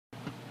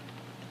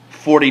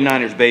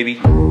49ers, baby.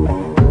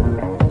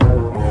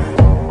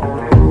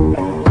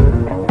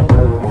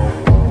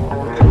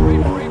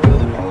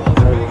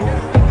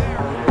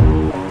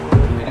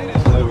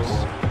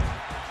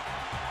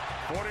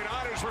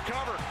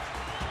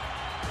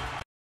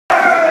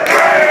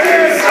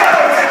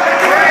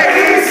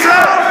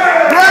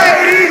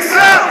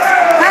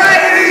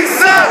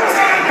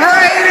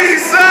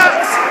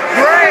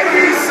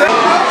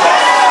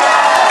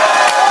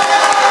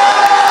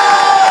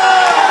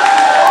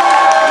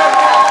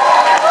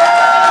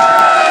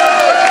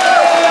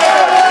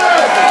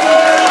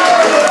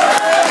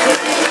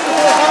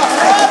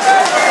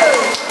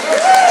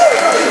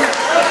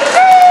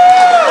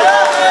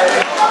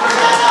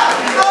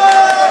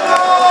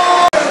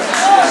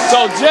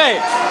 So Jay,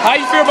 how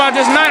you feel about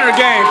this Niner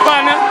game,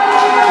 partner?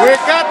 We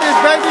got this,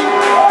 baby.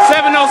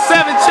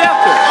 707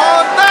 chapter.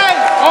 All day.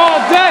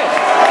 All day.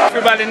 How you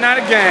feel about the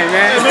Niner game,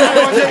 man? Hey,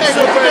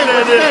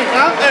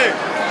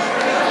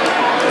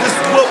 this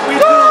is what we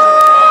do.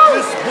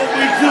 This is what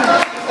we do.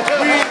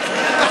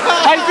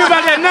 How you feel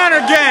about that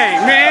Niner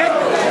game, man?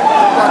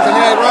 Fucking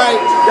that right.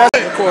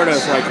 Record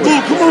us right quick.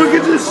 Dude, come on,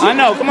 get this shit. I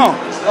know, come on.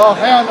 Oh,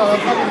 hell no.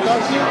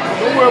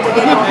 Don't worry about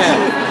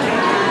that.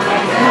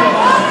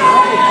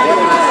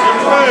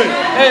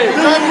 Hey,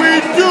 what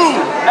we do.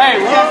 Hey,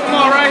 we got some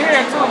more right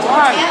here, too.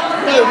 Behind you.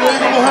 Hey, we go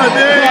behind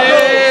there.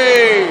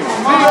 Hey.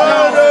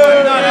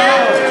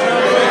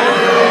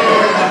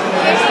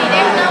 There's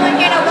no one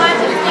here to watch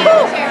us stand in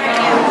the chair right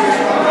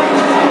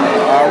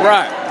now. All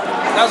right.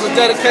 That was a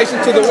dedication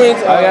to the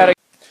wings. I gotta.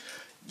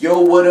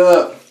 Yo, what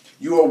up?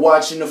 You are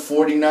watching the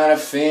 49er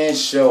Fan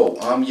Show.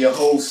 I'm your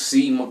host,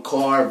 C.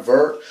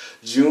 McCarver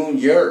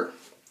Jr.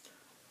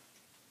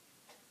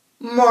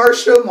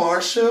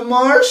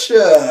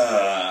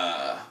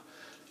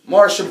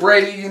 Marsha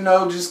Brady, you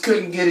know, just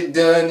couldn't get it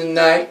done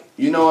tonight.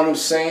 You know what I'm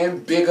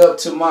saying? Big up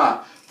to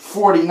my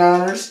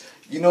 49ers.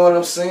 You know what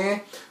I'm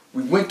saying?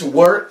 We went to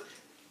work,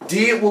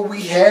 did what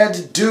we had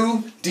to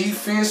do.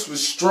 Defense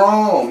was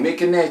strong,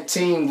 making that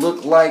team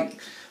look like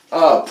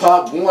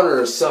Pop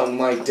Warner or something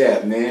like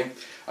that, man.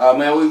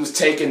 Man, we was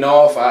taking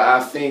off.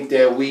 I think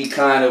that we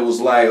kind of was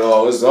like,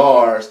 oh, it's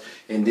ours.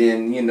 And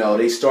then, you know,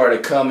 they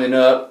started coming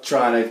up,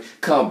 trying to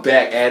come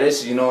back at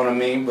us, you know what I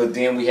mean? But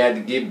then we had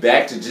to get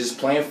back to just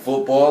playing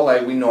football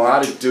like we know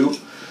how to do.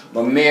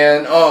 My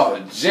man,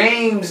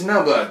 James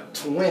number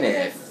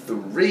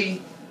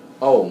 23.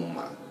 Oh,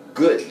 my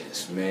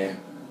goodness, man.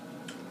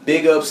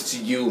 Big ups to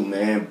you,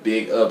 man.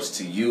 Big ups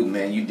to you,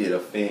 man. You did a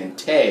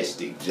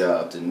fantastic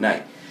job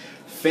tonight.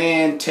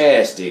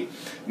 Fantastic.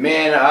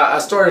 Man, I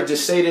started to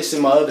say this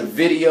in my other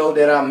video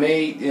that I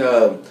made,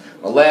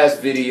 my last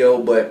video,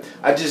 but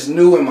I just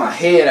knew in my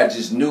head,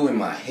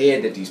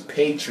 that these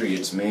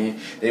Patriots, man,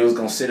 they was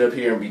going to sit up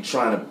here and be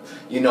trying to,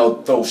 you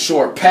know, throw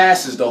short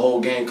passes the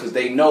whole game because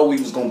they know we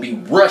was going to be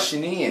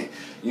rushing in.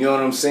 You know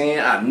what I'm saying?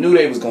 I knew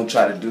they was going to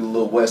try to do a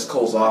little West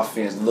Coast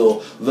offense,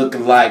 little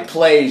looking like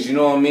plays, you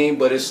know what I mean?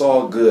 But it's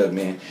all good,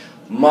 man.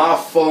 My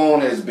phone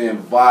has been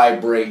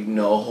vibrating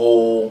the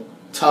whole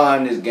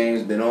time this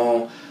game's been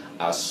on.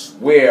 I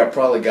swear I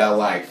probably got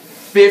like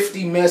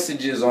 50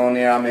 messages on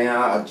there. I mean,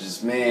 I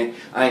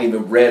ain't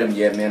even read them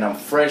yet, man. I'm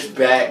fresh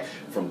back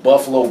from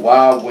Buffalo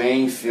Wild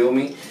Wings, feel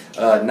me?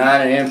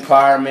 Niner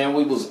Empire, man.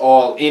 We was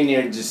all in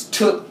there, just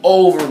took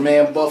over,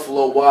 man.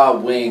 Buffalo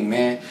Wild Wing,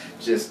 man.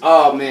 Just,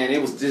 oh, man, it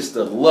was just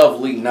a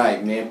lovely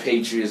night, man.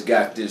 Patriots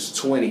got this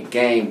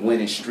 20-game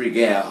winning streak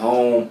at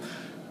home.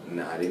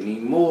 Not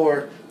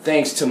anymore.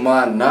 Thanks to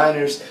my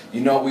Niners.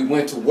 You know, we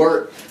went to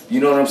work.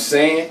 You know what I'm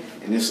saying?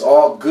 And it's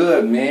all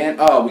good, man.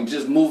 Oh, we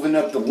just moving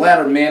up the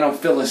ladder, man. I'm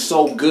feeling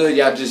so good.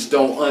 Y'all just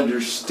don't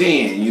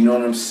understand. You know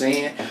what I'm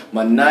saying?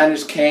 My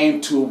Niners came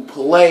to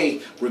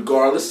play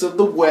regardless of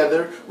the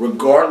weather,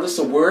 regardless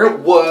of where it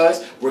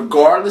was,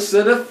 regardless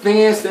of the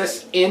fans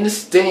that's in the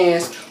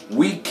stands.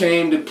 We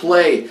came to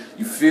play.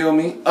 You feel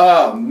me?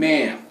 Oh,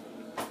 man.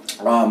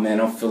 Oh, man,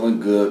 I'm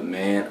feeling good,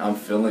 man. I'm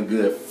feeling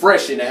good.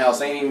 Fresh in the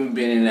house. I ain't even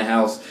been in the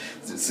house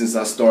since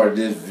I started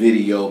this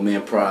video,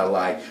 man. Probably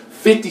like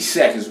 50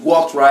 seconds.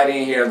 Walked right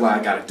in here like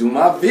I gotta do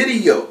my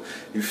video.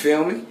 You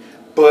feel me?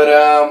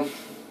 But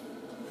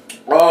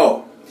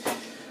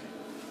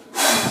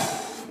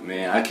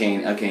man, I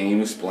can't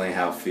even explain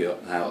how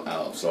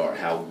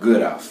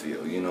good I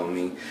feel, you know what I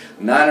mean?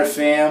 Niner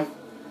fam,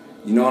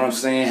 you know what I'm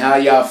saying? How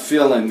y'all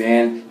feeling,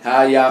 man?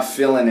 How y'all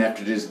feeling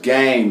after this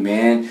game,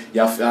 man? I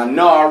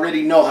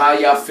already know how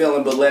y'all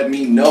feeling, but let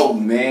me know,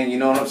 man. You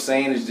know what I'm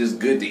saying? It's just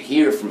good to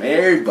hear from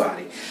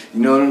everybody.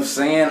 You know what I'm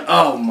saying?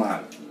 Oh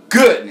my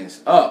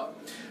goodness.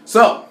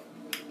 So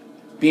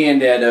being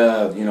that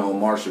you know,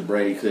 Marsha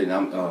Brady couldn't,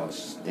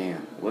 damn,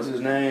 what's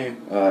his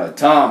name?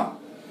 Tom.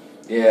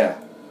 Yeah,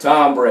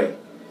 Tom Brady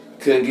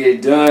couldn't get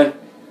it done.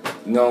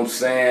 You know what I'm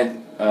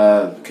saying?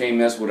 Can't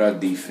mess with our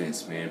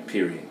defense, man.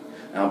 Period.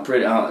 I'm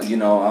pretty, you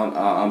know,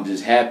 I'm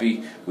just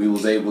happy we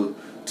was able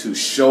to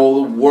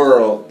show the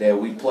world that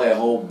we play a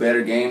whole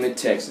better game than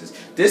Texas.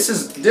 This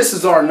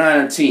is our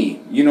Niner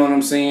team. You know what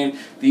I'm saying?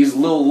 These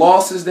little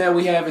losses that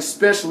we have,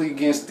 especially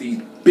against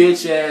the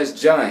bitch-ass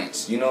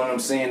Giants. You know what I'm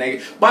saying?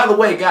 They, by the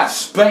way, got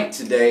spanked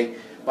today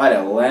by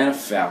the Atlanta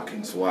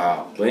Falcons.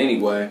 Wow. But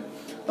anyway,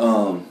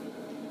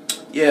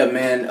 yeah,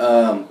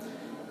 man,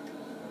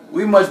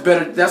 we much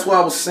better. That's what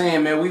I was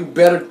saying, man. We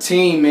better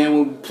team, man,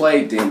 when we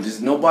played them.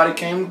 Just nobody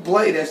came to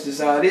play. That's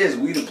just how it is.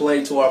 We'd have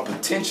played to our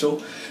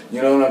potential.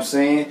 You know what I'm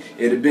saying?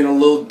 It'd have been a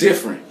little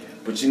different.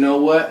 But you know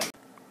what?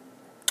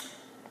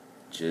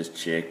 Just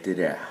checked it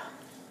out.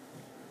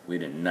 We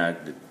done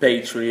knocked the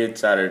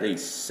Patriots out of their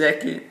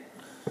second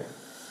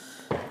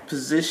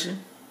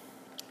position.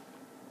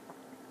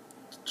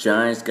 The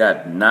Giants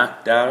got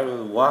knocked out of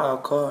the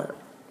wild card.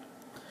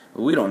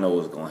 We don't know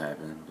what's going to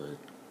happen, but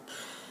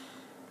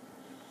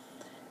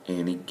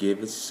any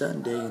given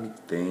Sunday,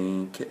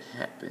 anything could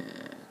happen.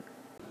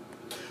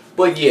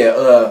 But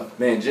yeah,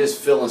 man,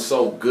 just feeling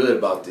so good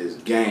about this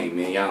game,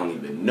 man. Y'all don't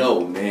even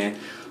know, man.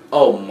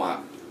 Oh my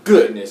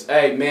goodness.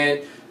 Hey,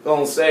 man,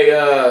 gonna say,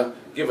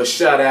 give a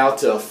shout out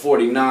to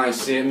 49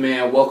 Cent,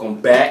 man. Welcome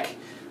back.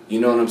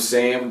 You know what I'm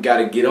saying? We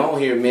gotta get on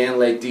here, man.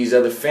 Let these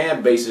other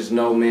fan bases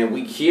know, man.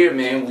 We here,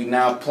 man. We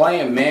now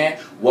playing, man.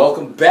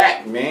 Welcome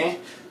back, man.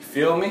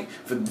 Feel me?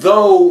 For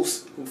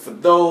those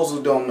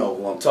who don't know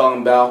who I'm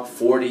talking about,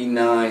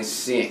 49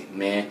 Cent,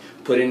 man.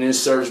 Put it in the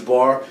search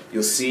bar.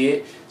 You'll see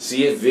it.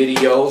 See his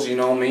videos, you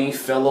know what I mean?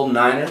 Fellow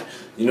Niner,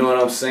 you know what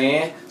I'm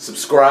saying?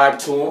 Subscribe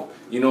to him,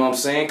 you know what I'm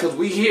saying? Because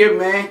we here,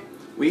 man.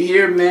 We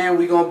here, man.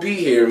 We gonna be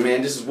here,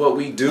 man. This is what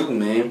we do,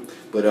 man.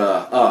 But,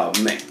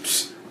 man,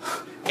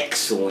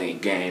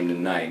 excellent game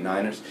tonight,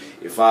 Niners.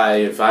 If I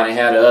didn't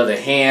have the other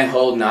hand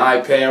holding the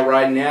iPad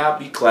right now, I'd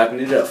be clapping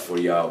it up for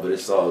y'all, but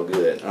it's all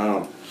good.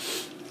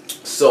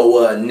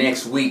 So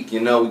next week, you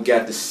know, we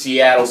got the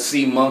Seattle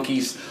Sea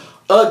Monkeys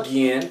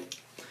again.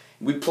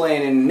 We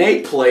playing in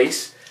their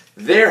place,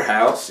 their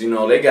house. You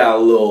know, they got a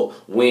little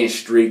win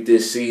streak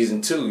this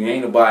season too. You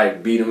ain't nobody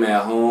beat them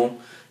at home.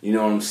 You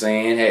know what I'm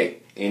saying? Hey,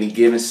 any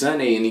given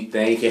Sunday,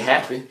 anything can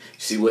happen.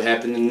 See what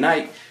happened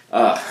tonight.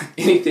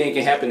 Anything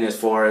can happen as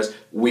far as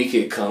we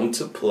could come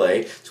to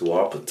play to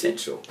our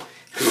potential.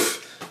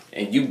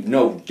 And you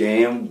know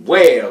damn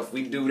well if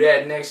we do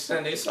that next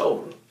Sunday, it's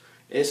over.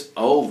 It's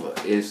over.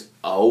 It's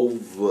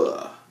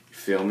over. You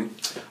feel me?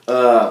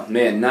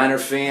 Man, Niner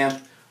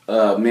fan,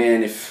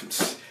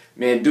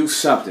 man, do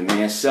something,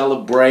 man.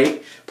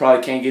 Celebrate.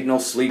 Probably can't get no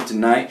sleep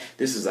tonight.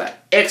 This is an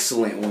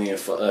excellent win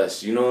for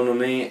us. You know what I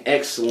mean?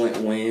 Excellent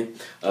win.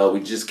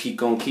 We just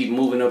keep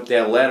moving up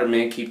that ladder,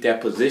 man. Keep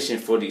that position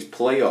for these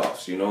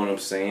playoffs. You know what I'm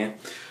saying?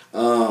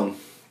 Oh,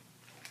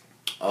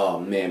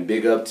 man.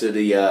 Big up to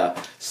the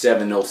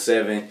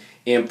 707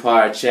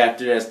 Empire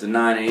chapter. That's the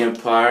Niner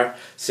Empire.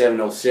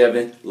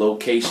 707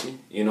 location.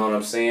 You know what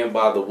I'm saying?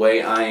 By the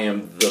way, I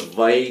am the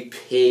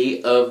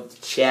VP of the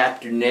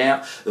chapter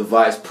now. The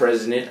vice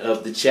president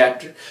of the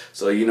chapter.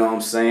 So, you know what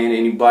I'm saying?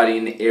 Anybody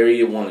in the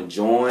area want to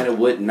join or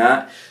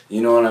whatnot,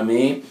 you know what I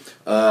mean?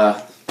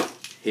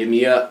 Hit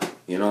me up.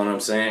 You know what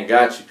I'm saying?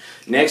 Got you.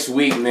 Next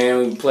week, man,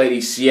 we play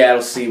these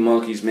Seattle Sea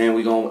Monkeys, man.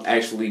 We're going to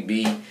actually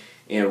be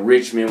in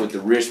Richmond with the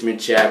Richmond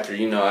chapter.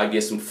 You know, I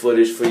get some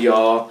footage for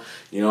y'all.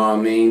 You know what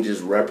I mean?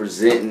 Just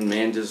representing,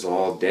 man, just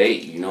all day.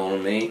 You know what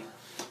I mean?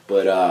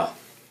 But,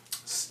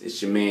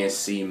 it's your man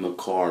C.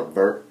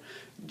 McCarver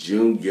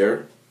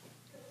Jr.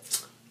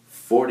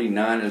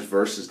 49ers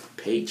versus the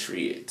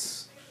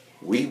Patriots.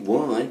 We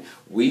won.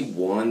 We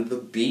won the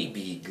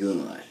BB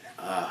gun.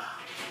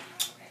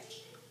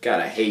 Got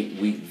a hate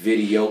week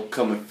video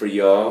coming for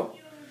y'all.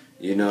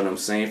 You know what I'm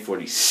saying? For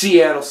the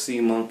Seattle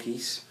Sea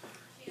Monkeys.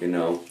 You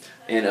know.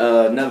 And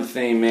another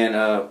thing,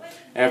 man,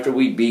 after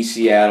we beat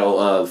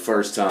Seattle the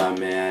first time,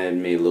 man, I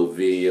made a little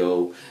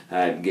video.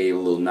 I gave a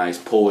little nice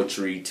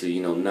poetry to,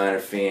 you know, Niner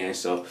fans.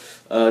 So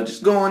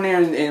just go in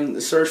there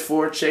and search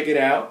for it, check it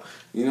out.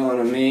 You know what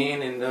I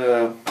mean? And,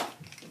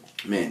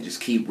 man,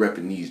 just keep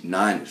repping these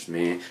Niners,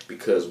 man,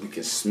 because we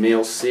can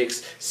smell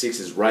 6. 6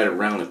 is right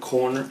around the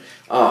corner.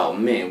 Oh,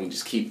 man, we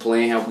just keep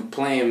playing how we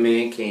playing,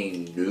 man.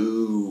 Can't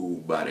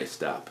nobody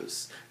stop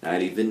us.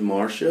 Not even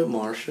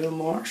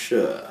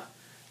Marsha.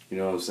 You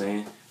know what I'm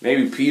saying?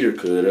 Maybe Peter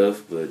could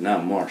have, but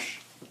not Marsh.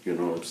 You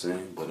know what I'm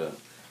saying? But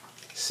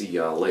see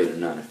y'all later,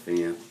 Niner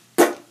fan.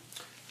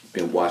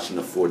 Been watching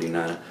the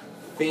 49er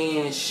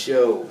Fan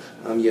Show.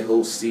 I'm your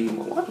host, Steve.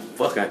 Why the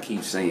fuck I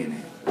keep saying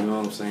that? You know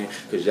what I'm saying?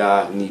 Because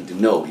y'all need to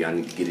know. Y'all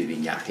need to get it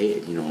in y'all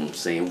head. You know what I'm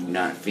saying? We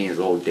not fans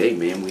all day,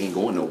 man. We ain't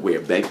going nowhere,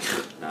 baby.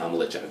 Nah, I'm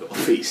going to let y'all go.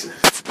 Peace.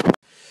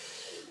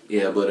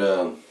 Yeah,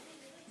 but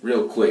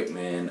real quick,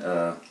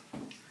 man.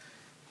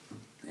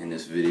 In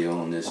this video,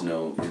 on this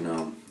note, you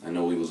know, I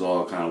know we was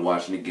all kind of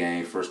watching the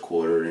game first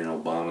quarter, and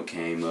Obama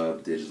came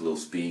up, did his little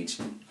speech,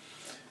 and,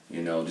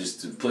 you know,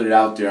 just to put it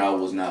out there, I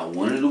was not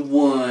one of the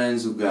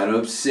ones who got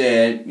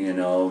upset, you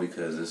know,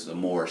 because it's a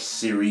more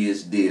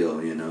serious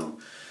deal, you know.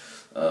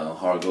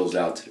 Heart goes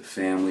out to the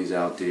families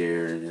out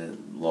there that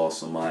lost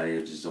somebody.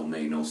 It just don't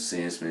make no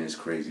sense, man. There's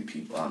crazy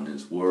people out in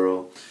this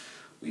world.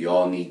 We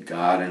all need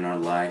God in our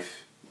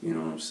life, you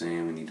know what I'm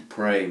saying? We need to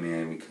pray,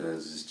 man,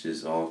 because it's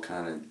just all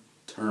kind of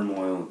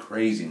turmoil and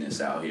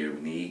craziness out here.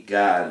 We need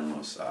God on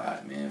our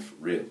side, man, for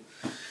real.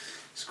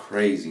 It's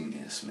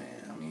craziness,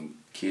 man. I mean,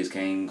 kids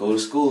can't even go to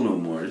school no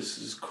more. This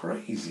is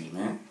crazy,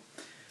 man.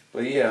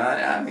 But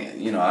yeah, I mean,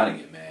 you know, I didn't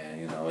get mad.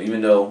 You know,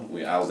 even though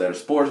I was at a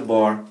sports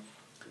bar,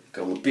 a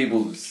couple of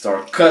people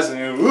started cussing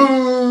me,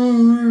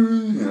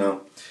 you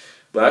know,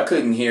 but I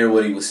couldn't hear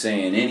what he was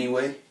saying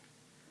anyway.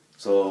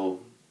 So,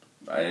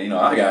 you know,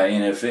 I got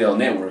NFL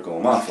Network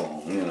on my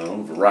phone, you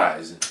know,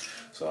 Verizon.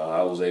 So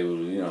I was able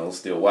to, you know,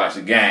 still watch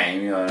the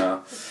game, you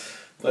know.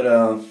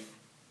 But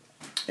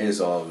it's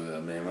all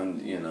good,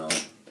 man. You know,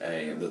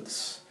 hey,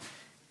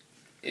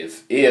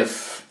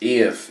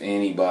 if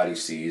anybody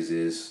sees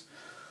this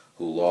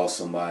who lost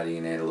somebody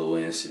in that little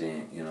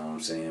incident, you know what I'm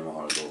saying, my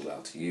heart goes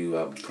out to you.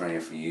 I'll be praying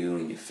for you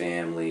and your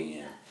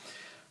family,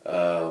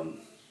 and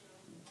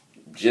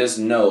just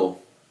know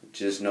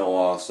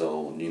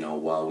also, you know,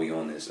 while we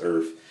on this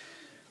earth,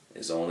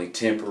 it's only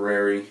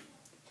temporary.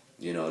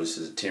 You know, this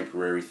is a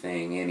temporary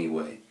thing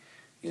anyway.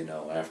 You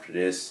know, after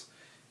this,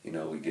 you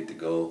know, we get to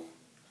go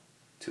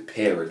to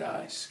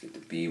paradise. Get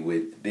to be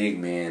with the big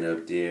man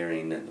up there.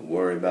 Ain't nothing to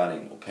worry about.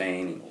 Ain't no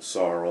pain. Ain't no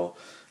sorrow.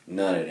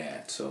 None of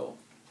that. So,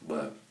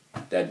 but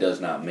that does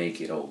not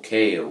make it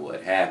okay or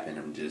what happened.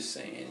 I'm just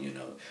saying, you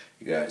know,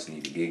 you guys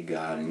need to get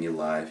God in your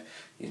life,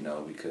 you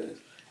know, because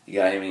you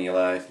got Him in your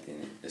life,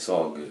 and it's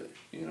all good.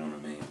 You know what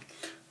I mean?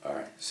 All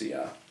right. See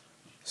y'all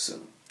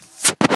soon.